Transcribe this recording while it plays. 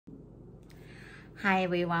Hi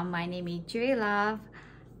everyone, my name is Julie Love.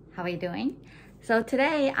 How are you doing? So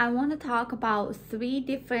today I want to talk about 3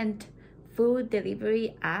 different food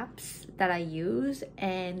delivery apps that I use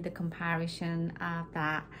and the comparison of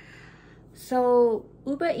that. So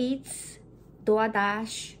UberEats,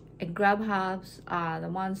 DoorDash, and Grub Hubs are the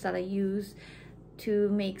ones that I use to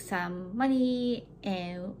make some money,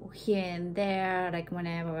 and here and there, like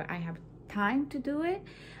whenever I have time to do it.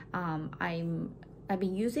 I've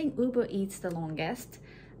been using UberEats the longest,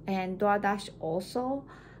 and DoorDash also.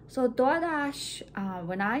 So DoorDash,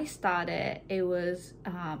 when I started, it was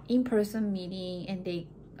in-person meeting, and they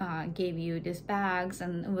gave you these bags,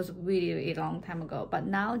 and it was really, really long time ago. But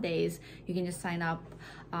nowadays, you can just sign up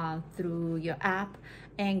through your app,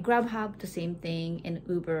 and Grub Hub, the same thing, and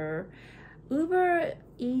Uber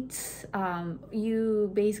Eats,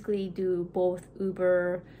 you basically do both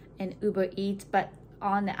Uber and Uber Eats, but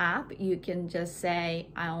on the app, you can just say,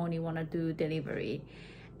 I only want to do delivery.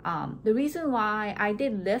 The reason why I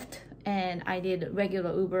did Lyft and I did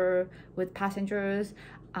regular Uber with passengers,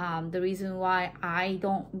 the reason why I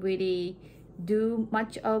don't really do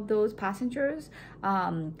much of those passengers,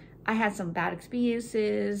 I had some bad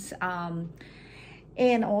experiences,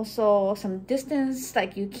 and also some distance,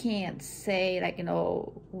 like you can't say, like, you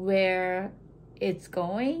know, where it's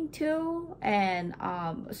going to, and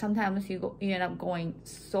sometimes you end up going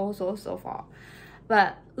so far.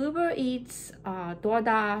 But Uber Eats,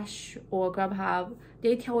 DoorDash, or Grub Hub,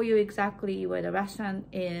 they tell you exactly where the restaurant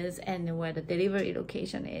is and where the delivery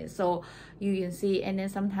location is, so you can see. And then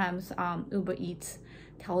sometimes Uber Eats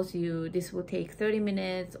tells you this will take 30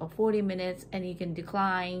 minutes or 40 minutes, and you can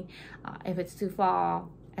decline if it's too far,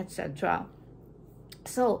 etc.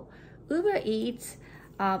 So Uber Eats,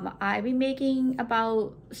 I've been making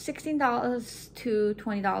about $16 to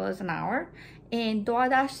 $20 an hour, and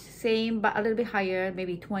DoorDash same, but a little bit higher,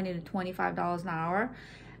 maybe $20 to $25 an hour.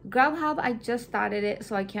 Grub Hub, I just started it,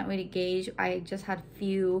 so I can't really gauge. I just had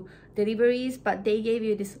few deliveries, but they gave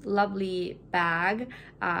you this lovely bag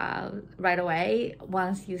right away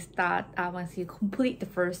once you start, once you complete the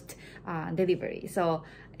first delivery. So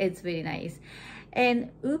it's really nice.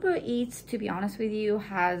 And Uber Eats, to be honest with you,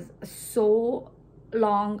 has so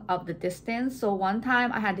long of the distance. So one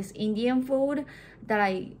time I had this Indian food that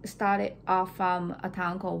I started off from a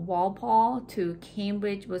town called Walpole to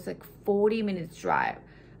Cambridge, was like 40 minutes drive.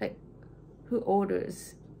 Like, who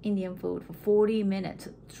orders Indian food for 40 minutes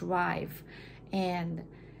drive? And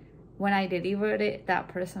when I delivered it, that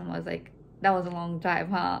person was like, that was a long drive,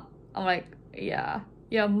 huh? I'm like, yeah,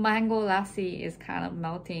 mango lassi is kind of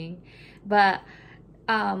melting. But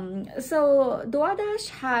so DoorDash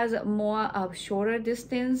has more of shorter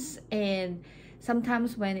distance, and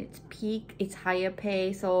sometimes when it's peak, it's higher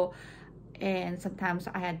pay. So, and sometimes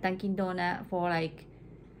I had Dunkin' Donut for like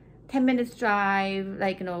 10 minutes drive,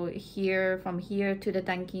 like, you know, from here to the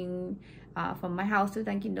Dunkin', from my house to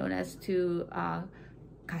Dunkin' Donuts to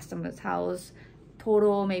customer's house,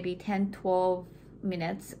 total maybe 10-12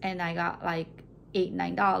 minutes, and I got like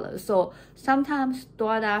 $8-9. So sometimes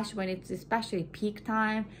DoorDash, when it's especially peak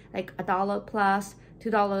time, like $1 plus,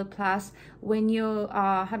 $2 plus, when you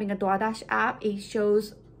are having a DoorDash app, it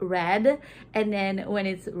shows red, and then when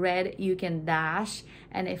it's red, you can dash,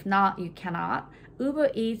 and if not, you cannot.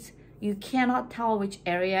 Uber Eats, you cannot tell which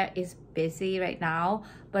area is busy right now,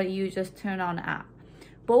 but you just turn on the app.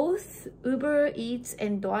 Both Uber Eats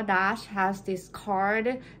and DoorDash has this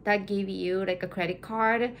card that give you like a credit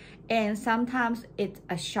card, and sometimes it's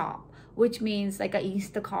a shop, which means like an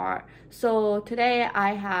Instacart. So today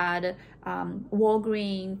I had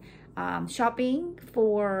Walgreens shopping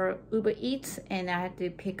for Uber Eats, and I had to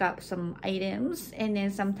pick up some items. And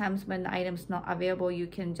then sometimes when the item's not available, you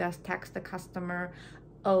can just text the customer,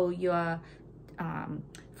 oh, your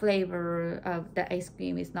flavor of the ice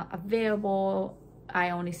cream is not available,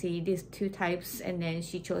 I only see these 2 types, and then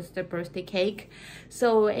she chose the birthday cake.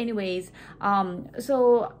 So anyways,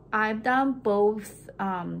 so I've done both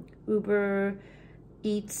Uber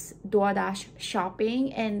Eats, DoorDash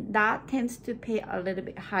shopping, and that tends to pay a little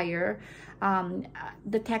bit higher.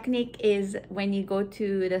 The technique is when you go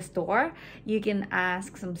to the store, you can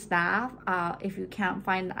ask some staff if you can't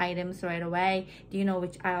find the items right away, do you know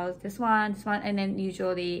which aisle is this one, and then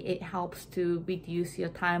usually it helps to reduce your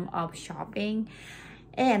time of shopping.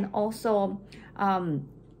 And also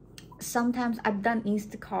sometimes I've done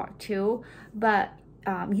Instacart too, but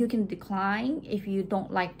you can decline if you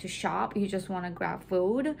don't like to shop, you just want to grab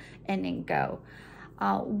food and then go.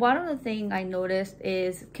 One of the things I noticed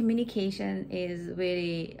is communication is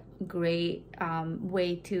really great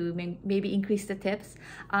way to maybe increase the tips.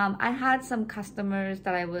 I had some customers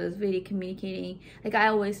that I was really communicating, like I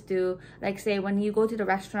always do, like say when you go to the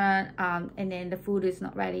restaurant and then the food is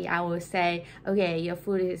not ready, I always say, okay, your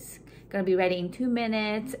food is gonna be ready in 2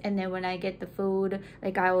 minutes. And then when I get the food,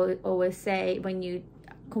 like I will always say, when you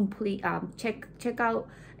complete check out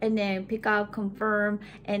and then pick up, confirm,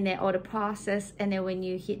 and then all the process, and then when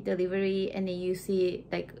you hit delivery and then you see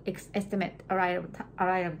like estimate arrival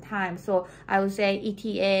time, so I would say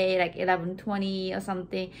ETA like 11:20 or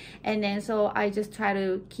something. And then so I just try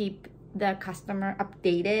to keep the customer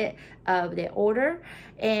updated of their order,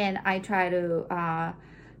 and I try to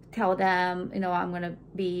tell them, you know, I'm gonna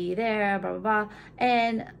be there, blah, blah, blah.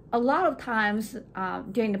 And a lot of times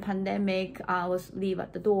during the pandemic, I was leave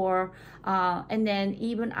at the door. And then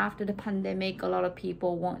even after the pandemic, a lot of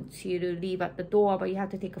people want you to leave at the door, but you have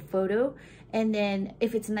to take a photo. And then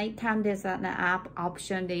if it's nighttime, there's an app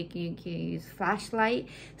option that you can use flashlight.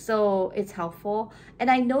 So it's helpful.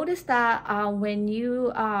 And I noticed that when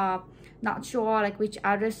you are not sure like which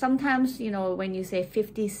address, sometimes, you know, when you say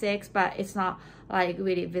 56, but it's not like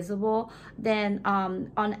really visible, then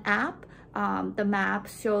on app, the map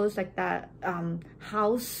shows like that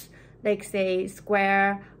house, like say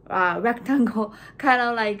square, rectangle, kind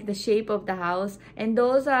of like the shape of the house. And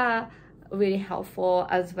those are really helpful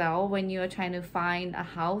as well when you're trying to find a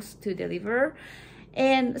house to deliver.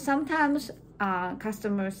 And sometimes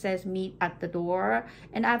customer says meet at the door,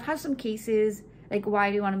 and I've had some cases like, why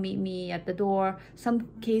do you want to meet me at the door? Some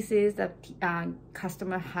cases the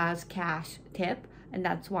customer has cash tip, and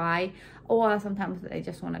that's why. Or sometimes they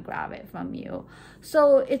just want to grab it from you.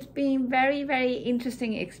 So it's been very, very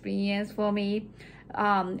interesting experience for me.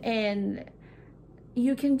 And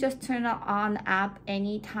you can just turn it on app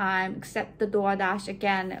anytime, except the DoorDash.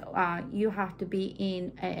 Again, you have to be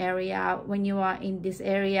in an area. When you are in this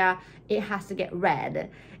area, it has to get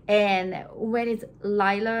red. And when it's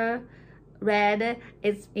lighter red,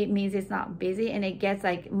 it means it's not busy, and it gets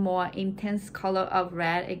like more intense color of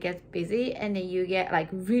red, it gets busy. And then you get like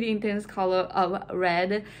really intense color of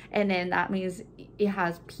red, and then that means it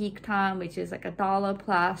has peak time, which is like $1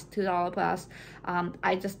 plus, $2 plus.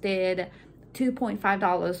 I just did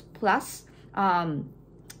 $2.5 plus.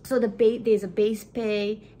 So there's a base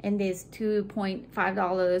pay, and there's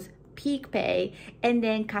 $2.5 peak pay, and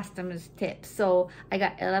then customers tips. So I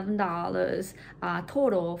got $11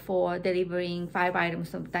 total for delivering 5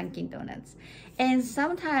 items of Dunkin' Donuts. And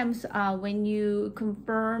sometimes when you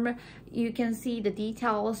confirm, you can see the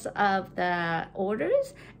details of the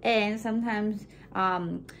orders, and sometimes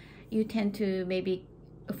you tend to maybe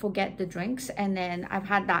forget the drinks, and then I've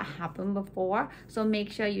had that happen before. So make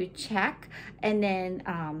sure you check and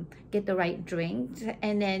then get the right drinks.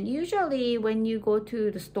 And then usually when you go to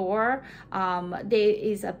the store, there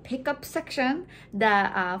is a pickup section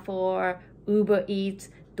that for UberEats,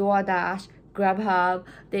 DoorDash, Grub Hub.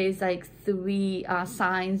 There's like 3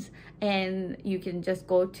 signs, and you can just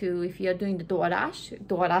go to, if you're doing the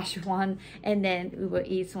DoorDash one, and then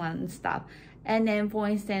UberEats one and stuff. And then for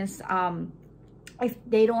instance, if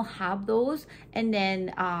they don't have those, and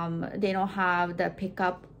then they don't have the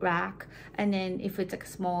pickup rack, and then if it's like a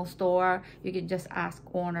small store, you can just ask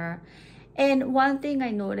owner. And one thing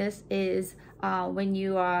I noticed is when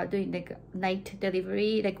you are doing like night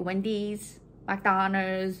delivery, like Wendy's,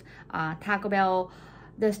 McDonald's, Taco Bell,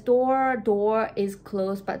 the store door is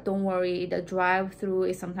closed, but don't worry, the drive-through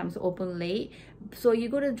is sometimes open late. So you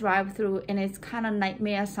go to drive-through, and it's kind of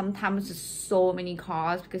nightmare. Sometimes there's so many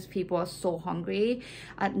cars because people are so hungry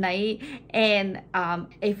at night. And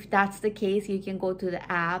if that's the case, you can go to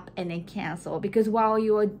the app and then cancel, because while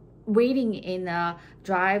you're waiting in a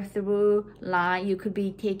drive-through line, you could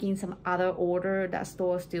be taking some other order. That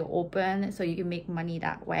store is still open, so you can make money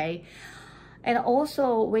that way. And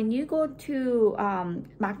also when you go to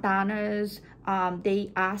McDonald's,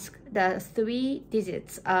 they ask the 3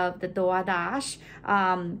 digits of the DoorDash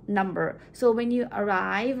number. So when you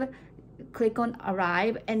arrive, click on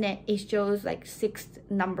arrive, and then it shows like 6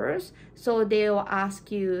 numbers. So they'll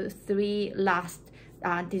ask you 3 last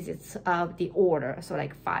digits of the order, so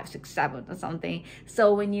like 5, 6, 7 or something.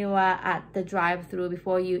 So when you are at the drive-through,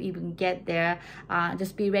 before you even get there,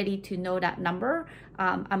 just be ready to know that number.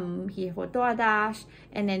 I'm here for DoorDash,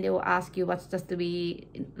 and then they will ask you what's the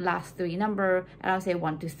last 3 number, and I'll say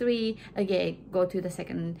 1, 2, 3. Okay, go to the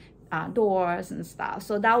second doors and stuff.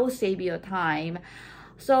 So that will save your time.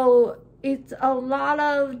 So it's a lot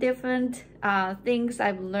of different things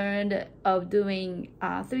I've learned of doing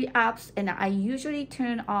 3 apps, and I usually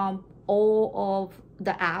turn on all of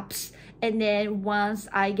the apps, and then once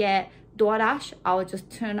I get DoorDash, I'll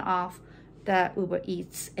just turn off the Uber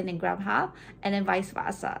Eats and then Grub Hub, and then vice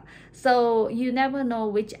versa. So you never know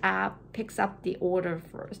which app picks up the order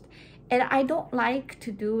first. And I don't like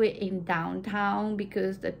to do it in downtown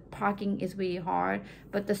because the parking is really hard,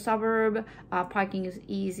 but the suburb parking is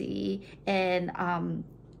easy, and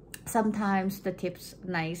sometimes the tip's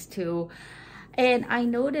nice too. And I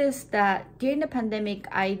noticed that during the pandemic,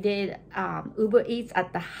 I did Uber Eats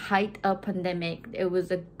at the height of pandemic. It was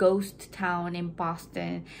a ghost town in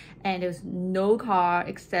Boston, and there was no car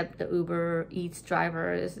except the Uber Eats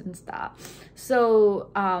drivers and stuff. So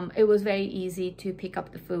it was very easy to pick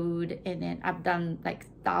up the food, and then I've done like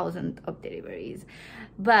thousands of deliveries.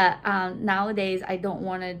 But nowadays, I don't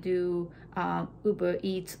want to do Uber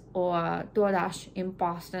Eats or DoorDash in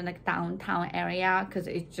Boston, like downtown area, because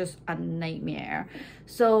it's just a nightmare.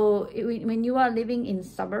 So when you are living in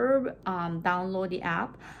suburb, download the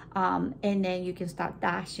app, and then you can start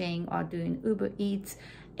dashing or doing Uber Eats.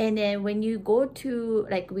 And then when you go to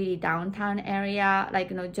like really downtown area, like,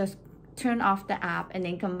 just turn off the app and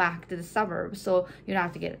then come back to the suburbs, so you don't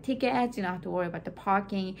have to get tickets, you don't have to worry about the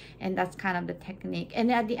parking, and that's kind of the technique.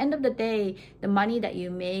 And at the end of the day, the money that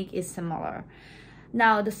you make is similar.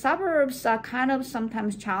 Now the suburbs are kind of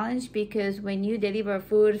sometimes challenged because when you deliver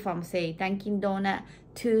food from, say, Dunkin' Donut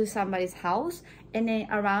to somebody's house, and then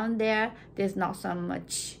around there's not so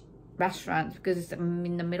much restaurants because it's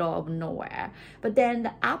in the middle of nowhere. But then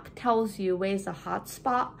the app tells you where's the hot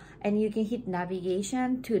spot, and you can hit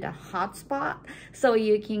navigation to the hot spot. So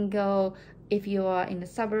you can go, if you are in the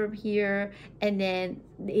suburb here, and then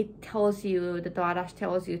it tells you, the DoorDash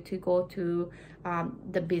tells you to go to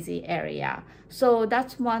the busy area. So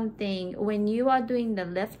that's one thing. When you are doing the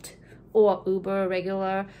Lyft or Uber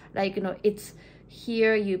regular, like, it's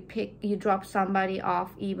here, you drop somebody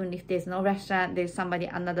off, even if there's no restaurant, there's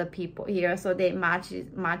another people here, so they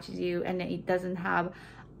matches you, and then it doesn't have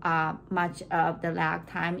much of the lag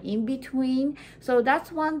time in between. So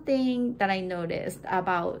that's one thing that I noticed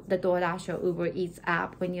about the DoorDash or Uber Eats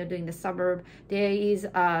app. When you're doing the suburb, there is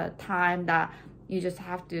a time that you just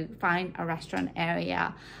have to find a restaurant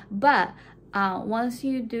area. But once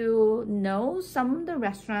you do know some of the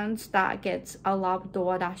restaurants that gets a lot of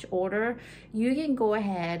DoorDash order, you can go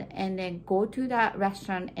ahead and then go to that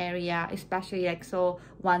restaurant area, especially like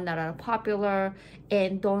one that are popular,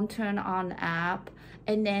 and don't turn on the app,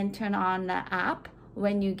 and then turn on the app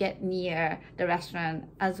when you get near the restaurant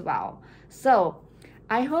as well. So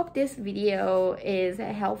I hope this video is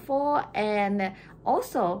helpful. And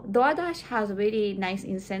also, DoorDash has a really nice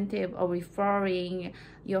incentive of referring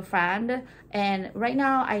your friend, and right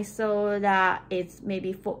now I saw that it's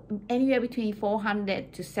maybe anywhere between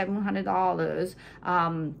 $400 to $700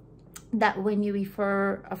 that when you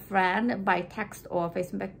refer a friend by text or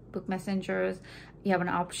Facebook messengers, you have an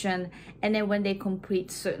option, and then when they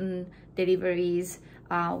complete certain deliveries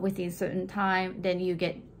within certain time, then you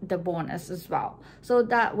get the bonus as well. So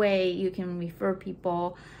that way you can refer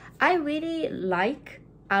people. I really like,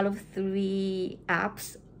 out of 3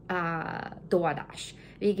 apps, DoorDash,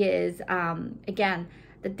 because again,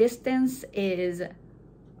 the distance is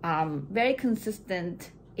very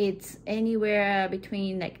consistent. It's anywhere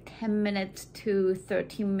between like 10 minutes to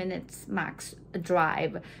 13 minutes max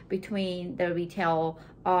drive between the retail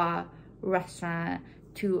or restaurant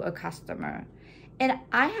to a customer. And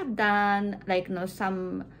I have done like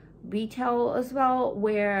some retail as well,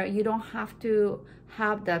 where you don't have to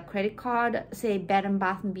have the credit card, say Bed and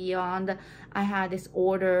Bath and Beyond. I had this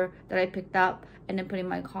order that I picked up and then put in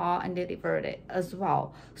my car and delivered it as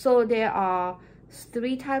well. So there are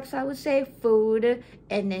 3 types, I would say: food,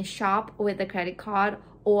 and then shop with the credit card,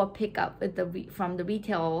 or pick up with from the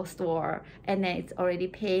retail store, and then it's already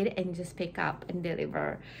paid and just pick up and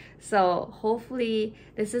deliver. So hopefully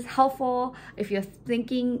this is helpful. If you're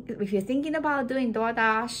thinking about doing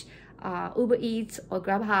DoorDash, Uber Eats, or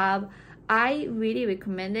Grub Hub, I really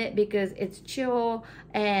recommend it because it's chill,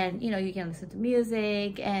 and you can listen to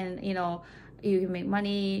music, and you can make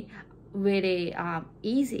money really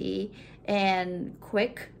easy and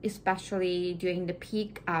quick, especially during the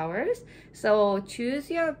peak hours. So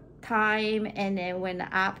choose your time, and then when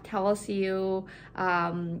the app tells you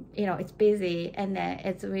it's busy, and then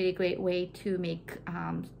it's a really great way to make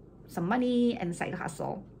some money and side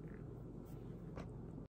hustle.